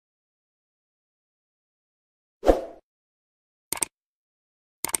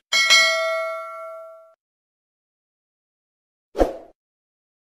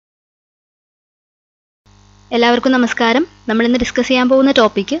എല്ലാവർക്കും നമസ്കാരം. നമ്മൾ ഇന്ന് ഡിസ്കസ് ചെയ്യാൻ പോകുന്ന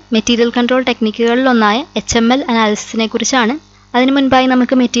ടോപ്പിക് മെറ്റീരിയൽ കൺട്രോൾ ടെക്നിക്കുകളിൽ ഒന്നായ HML അനാലിസിസിനെ കുറിച്ചാണ്. അതിനു മുൻപായി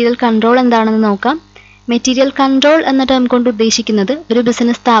നമുക്ക് മെറ്റീരിയൽ കൺട്രോൾ എന്താണെന്ന് നോക്കാം. മെറ്റീരിയൽ കൺട്രോൾ എന്ന ടേം കൊണ്ട് ഉദ്ദേശിക്കുന്നത് ഒരു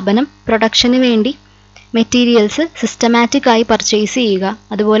ബിസിനസ് സ്ഥാപനം പ്രൊഡക്ഷന് വേണ്ടി മെറ്റീരിയൽസ് സിസ്റ്റമാറ്റിക് ആയി പർച്ചേസ് ചെയ്യുക,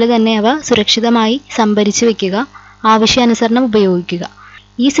 അതുപോലെ തന്നെ അവ സുരക്ഷിതമായി സംഭരിച്ചു വെക്കുക, ആവശ്യാനുസരണം ഉപയോഗിക്കുക.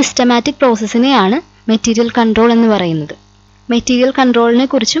 ഈ സിസ്റ്റമാറ്റിക് പ്രോസസ്സിനെയാണ് മെറ്റീരിയൽ കൺട്രോൾ എന്ന് പറയുന്നത്. മെറ്റീരിയൽ കൺട്രോളിനെ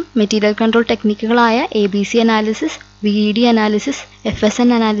കുറിച്ചും material control ടെക്നിക്കുകളായ ABC analysis, VED analysis, FSN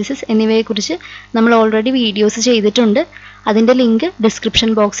analysis എന്നിവയെക്കുറിച്ച് നമ്മൾ ഓൾറെഡി വീഡിയോസ് ചെയ്തിട്ടുണ്ട്. അതിൻ്റെ ലിങ്ക് ഡിസ്ക്രിപ്ഷൻ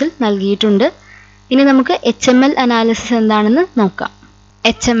ബോക്സിൽ നൽകിയിട്ടുണ്ട്. ഇനി നമുക്ക് HML അനാലിസിസ് എന്താണെന്ന് നോക്കാം.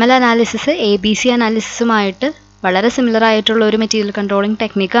 HML അനാലിസിസ് ABC അനാലിസിസുമായിട്ട് വളരെ സിമിലർ ആയിട്ടുള്ള ഒരു മെറ്റീരിയൽ കൺട്രോളിംഗ്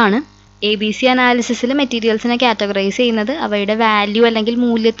ടെക്നിക്കാണ്. ABC അനാലിസിസിൽ മെറ്റീരിയൽസിനെ കാറ്റഗറൈസ് ചെയ്യുന്നത് അവയുടെ വാല്യൂ അല്ലെങ്കിൽ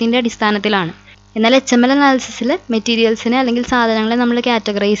മൂല്യത്തിൻ്റെ അടിസ്ഥാനത്തിലാണ്. എന്നാൽ HML അനാലിസിസിൽ മെറ്റീരിയൽസിനെ അല്ലെങ്കിൽ സാധനങ്ങളെ നമ്മൾ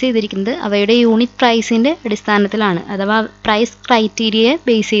കാറ്റഗറൈസ് ചെയ്തിരിക്കുന്നത് അവയുടെ യൂണിറ്റ് പ്രൈസിൻ്റെ അടിസ്ഥാനത്തിലാണ്, അഥവാ പ്രൈസ് ക്രൈറ്റീരിയയെ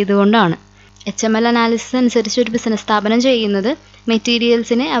ബേസ് ചെയ്തുകൊണ്ടാണ്. HML അനാലിസിസ് അനുസരിച്ച് ഒരു ബിസിനസ് സ്ഥാപനം ചെയ്യുന്നത്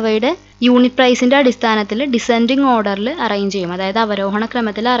മെറ്റീരിയൽസിനെ അവയുടെ യൂണിറ്റ് പ്രൈസിൻ്റെ അടിസ്ഥാനത്തിൽ ഡിസെൻഡിങ് ഓർഡറിൽ അറേഞ്ച് ചെയ്യും, അതായത് അവരോഹണ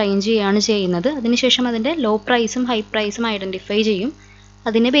ക്രമത്തിൽ അറേഞ്ച് ചെയ്യുകയാണ് ചെയ്യുന്നത്. അതിനുശേഷം അതിൻ്റെ ലോ പ്രൈസും ഹൈ പ്രൈസും ഐഡൻറ്റിഫൈ ചെയ്യും.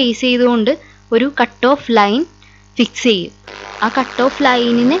 അതിനെ ബേസ് ചെയ്തുകൊണ്ട് ഒരു കട്ട് ഓഫ് ലൈൻ ഫിക്സ് ചെയ്യും. ആ കട്ട് ഓഫ്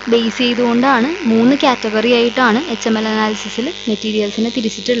ലൈനിനെ ബേസ് ചെയ്തുകൊണ്ടാണ് 3 കാറ്റഗറി ആയിട്ടാണ് HML അനാലിസിസിൽ മെറ്റീരിയൽസിനെ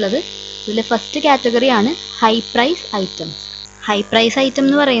തിരിച്ചിട്ടുള്ളത്. ഇതിൽ first കാറ്റഗറിയാണ് high price items. High price item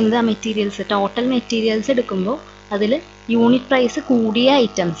എന്ന് പറയുന്നത് ആ മെറ്റീരിയൽസ് ടോട്ടൽ മെറ്റീരിയൽസ് എടുക്കുമ്പോൾ അതിൽ യൂണിറ്റ് പ്രൈസ് കൂടിയ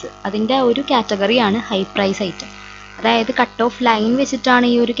ഐറ്റംസ്, അതിൻ്റെ ഒരു കാറ്റഗറിയാണ് ഹൈ പ്രൈസ് ഐറ്റം. അതായത് കട്ട് ഓഫ് ലൈൻ വെച്ചിട്ടാണ്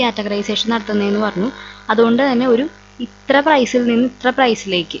ഈ ഒരു കാറ്റഗറൈസേഷൻ നടത്തുന്നതെന്ന് പറഞ്ഞു. അതുകൊണ്ട് തന്നെ ഒരു ഇത്ര പ്രൈസിൽ നിന്ന് ഇത്ര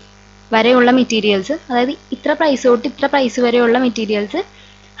പ്രൈസിലേക്ക് വരെയുള്ള മെറ്റീരിയൽസ്, അതായത് ഇത്ര പ്രൈസ് തൊട്ട് ഇത്ര പ്രൈസ് വരെയുള്ള മെറ്റീരിയൽസ്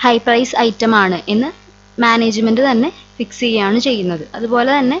ഹൈ പ്രൈസ് ഐറ്റം ആണ് എന്ന് മാനേജ്മെൻറ്റ് തന്നെ ഫിക്സ് ചെയ്യുകയാണ് ചെയ്യുന്നത്.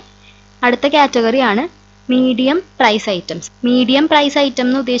 അതുപോലെ തന്നെ അടുത്ത കാറ്റഗറിയാണ് medium price items. Medium price item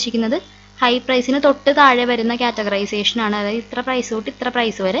എന്ന് ഉദ്ദേശിക്കുന്നത് ഹൈ പ്രൈസിന് തൊട്ട് താഴെ വരുന്ന കാറ്റഗറൈസേഷനാണ്. അതായത് ഇത്ര പ്രൈസ് തൊട്ട് ഇത്ര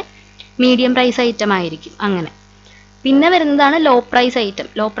പ്രൈസ് വരെ മീഡിയം പ്രൈസ് ഐറ്റം ആയിരിക്കും അങ്ങനെ. പിന്നെ വരുന്നതാണ് low price item.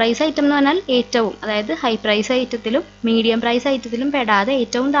 Low price item എന്ന് പറഞ്ഞാൽ ഏറ്റവും, അതായത് ഹൈ പ്രൈസ് ഐറ്റത്തിലും മീഡിയം പ്രൈസ് ഐറ്റത്തിലും പെടാതെ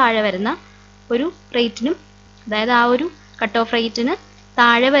ഏറ്റവും താഴെ വരുന്ന ഒരു റേറ്റിനും, അതായത് ആ ഒരു കട്ട് ഓഫ് റേറ്റിന്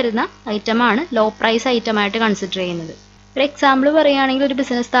താഴെ വരുന്ന ഐറ്റമാണ് ലോ പ്രൈസ് ഐറ്റമായിട്ട് കൺസിഡർ ചെയ്യുന്നത്. ഒരു എക്സാമ്പിൾ പറയുകയാണെങ്കിൽ ഒരു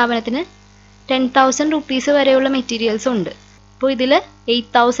ബിസിനസ് സ്ഥാപനത്തിന് 10,000 റുപ്പീസ് വരെയുള്ള മെറ്റീരിയൽസ് ഉണ്ട്. അപ്പോൾ ഇതിൽ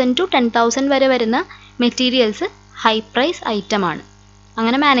 8,000 to 10,000 വരെ വരുന്ന മെറ്റീരിയൽസ് ഹൈ പ്രൈസ് ഐറ്റമാണ്.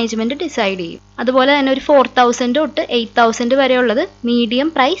 അങ്ങനെ മാനേജ്മെൻറ്റ് ഡിസൈഡ് ചെയ്യും. അതുപോലെ തന്നെ ഒരു 4,000 തൊട്ട് 8,000 വരെയുള്ളത് മീഡിയം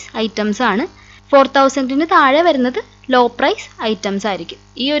പ്രൈസ് ഐറ്റംസ് ആണ്. 4,000-ന് താഴെ വരുന്നത് ലോ പ്രൈസ് ഐറ്റംസ് ആയിരിക്കും.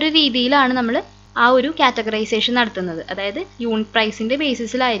 ഈ ഒരു രീതിയിലാണ് നമ്മൾ ആ ഒരു കാറ്റഗറൈസേഷൻ നടത്തുന്നത്. അതായത് യൂണിറ്റ് പ്രൈസിൻ്റെ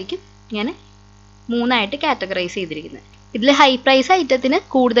ബേസിസിലായിരിക്കും ഇങ്ങനെ 3ആയിട്ട് കാറ്റഗറൈസ് ചെയ്തിരിക്കുന്നത്. ഇതിൽ ഹൈ പ്രൈസ് ഐറ്റത്തിന്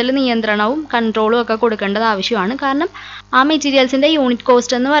കൂടുതൽ നിയന്ത്രണവും കൺട്രോളും ഒക്കെ കൊടുക്കേണ്ടത് ആവശ്യമാണ്. കാരണം ആ മെറ്റീരിയൽസിൻ്റെ യൂണിറ്റ്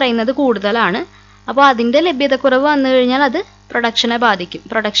കോസ്റ്റ് എന്ന് പറയുന്നത് കൂടുതലാണ്. അപ്പോൾ അതിൻ്റെ ലഭ്യതക്കുറവ് വന്നു കഴിഞ്ഞാൽ അത് പ്രൊഡക്ഷനെ ബാധിക്കും,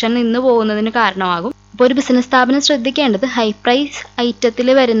 പ്രൊഡക്ഷൻ നിന്ന് പോകുന്നതിന് കാരണമാകും. അപ്പോൾ ഒരു ബിസിനസ് സ്ഥാപനം ശ്രദ്ധിക്കേണ്ടത് ഹൈ പ്രൈസ് ഐറ്റത്തിൽ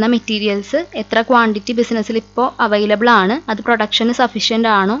വരുന്ന മെറ്റീരിയൽസ് എത്ര ക്വാണ്ടിറ്റി ബിസിനസ്സിൽ ഇപ്പോൾ അവൈലബിൾ ആണ്, അത് പ്രൊഡക്ഷന്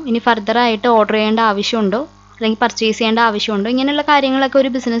സഫീഷ്യൻ്റ് ആണോ, ഇനി ഫർദറായിട്ട് ഓർഡർ ചെയ്യേണ്ട ആവശ്യമുണ്ടോ അല്ലെങ്കിൽ പർച്ചേസ് ചെയ്യേണ്ട ആവശ്യമുണ്ടോ, ഇങ്ങനെയുള്ള കാര്യങ്ങളൊക്കെ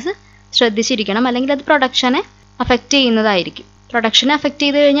ഒരു ബിസിനസ് ശ്രദ്ധിച്ചിരിക്കണം. അല്ലെങ്കിൽ അത് പ്രൊഡക്ഷനെ അഫക്റ്റ് ചെയ്യുന്നതായിരിക്കും. പ്രൊഡക്ഷനെ അഫക്റ്റ്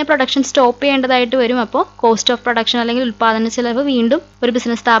ചെയ്ത് കഴിഞ്ഞാൽ പ്രൊഡക്ഷൻ സ്റ്റോപ്പ് ചെയ്യേണ്ടതായിട്ട് വരും. അപ്പോൾ കോസ്റ്റ് ഓഫ് പ്രൊഡക്ഷൻ അല്ലെങ്കിൽ ഉൽപ്പാദന ചെലവ് വീണ്ടും ഒരു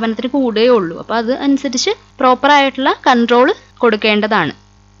ബിസിനസ് സ്ഥാപനത്തിന് കൂടുകയേ ഉള്ളൂ. അപ്പോൾ അത് അനുസരിച്ച് പ്രോപ്പറായിട്ടുള്ള കൺട്രോൾ കൊടുക്കേണ്ടതാണ്.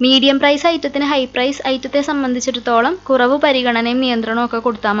 മീഡിയം പ്രൈസ് ഐറ്റത്തിന് ഹൈ പ്രൈസ് ഐറ്റത്തെ സംബന്ധിച്ചിടത്തോളം കുറവ് പരിഗണനയും നിയന്ത്രണവും ഒക്കെ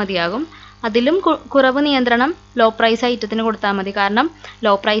കൊടുത്താൽ മതിയാകും. അതിലും കുറവ് നിയന്ത്രണം ലോ പ്രൈസ് ഐറ്റത്തിന് കൊടുത്താൽ മതി. കാരണം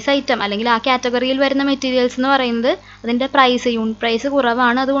ലോ പ്രൈസ് ഐറ്റം അല്ലെങ്കിൽ ആ കാറ്റഗറിയിൽ വരുന്ന മെറ്റീരിയൽസ് എന്ന് പറയുന്നത് അതിൻ്റെ പ്രൈസ് യൂണിറ്റ് പ്രൈസ്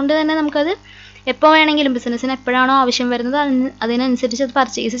കുറവാണ്. അതുകൊണ്ട് തന്നെ നമുക്കത് എപ്പോൾ വേണമെങ്കിലും ബിസിനസ്സിന് എപ്പോഴാണോ ആവശ്യം വരുന്നത് അതിനനുസരിച്ച് അത്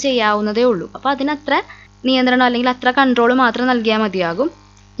പർച്ചേസ് ചെയ്യാവുന്നതേ ഉള്ളൂ. അപ്പോൾ അതിനത്ര നിയന്ത്രണം അല്ലെങ്കിൽ അത്ര കൺട്രോൾ മാത്രം നൽകിയാൽ മതിയാകും.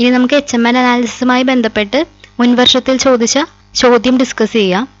 ഇനി നമുക്ക് HML അനാലിസിസുമായി ബന്ധപ്പെട്ട് മുൻവർഷത്തിൽ ചോദിച്ച ചോദ്യം ഡിസ്കസ്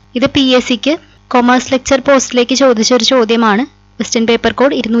ചെയ്യാം. ഇത് PSCക്ക് കൊമേഴ്സ് ലെക്ചർ പോസ്റ്റിലേക്ക് ചോദിച്ച ഒരു ചോദ്യമാണ്. ക്വസ്റ്റ്യൻ പേപ്പർ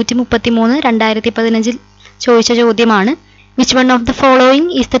കോഡ് 233 2015 ചോദിച്ച ചോദ്യമാണ്. Which one of the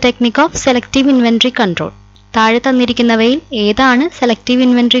following is the technique of selective inventory control? താഴെ തന്നിരിക്കുന്നവയിൽ ഏതാണ് സെലക്റ്റീവ്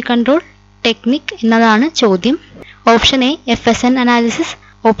ഇൻവെൻട്രി കൺട്രോൾ ടെക്നിക് എന്നതാണ് ചോദ്യം. Option A FSN analysis,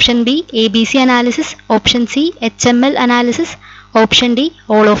 option B ABC analysis, option C HML analysis, option D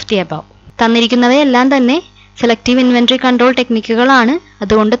all of the above. തന്നിരിക്കുന്നവയെല്ലാം തന്നെ selective inventory control ടെക്നിക്കുകളാണ്.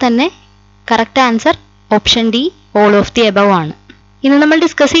 അതുകൊണ്ട് തന്നെ correct answer option D all of the above ആണ്. ഇന്ന് നമ്മൾ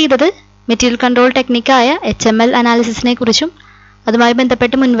discuss ചെയ്തത് material control ടെക്നിക്കായ HML അനാലിസിസിനെ കുറിച്ചും അതുമായി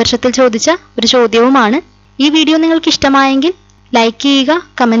ബന്ധപ്പെട്ട് മുൻവർഷത്തിൽ ചോദിച്ച ഒരു ചോദ്യവുമാണ്. ഈ വീഡിയോ നിങ്ങൾക്ക് ഇഷ്ടമായെങ്കിൽ ലൈക്ക് ചെയ്യുക,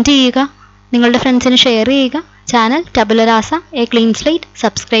 കമൻറ്റ് ചെയ്യുക, നിങ്ങളുടെ ഫ്രണ്ട്സിന് ഷെയർ ചെയ്യുക. Channel ടബുലറാസ A clean slate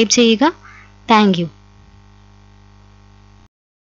subscribe ചെയ്യുക. Thank you.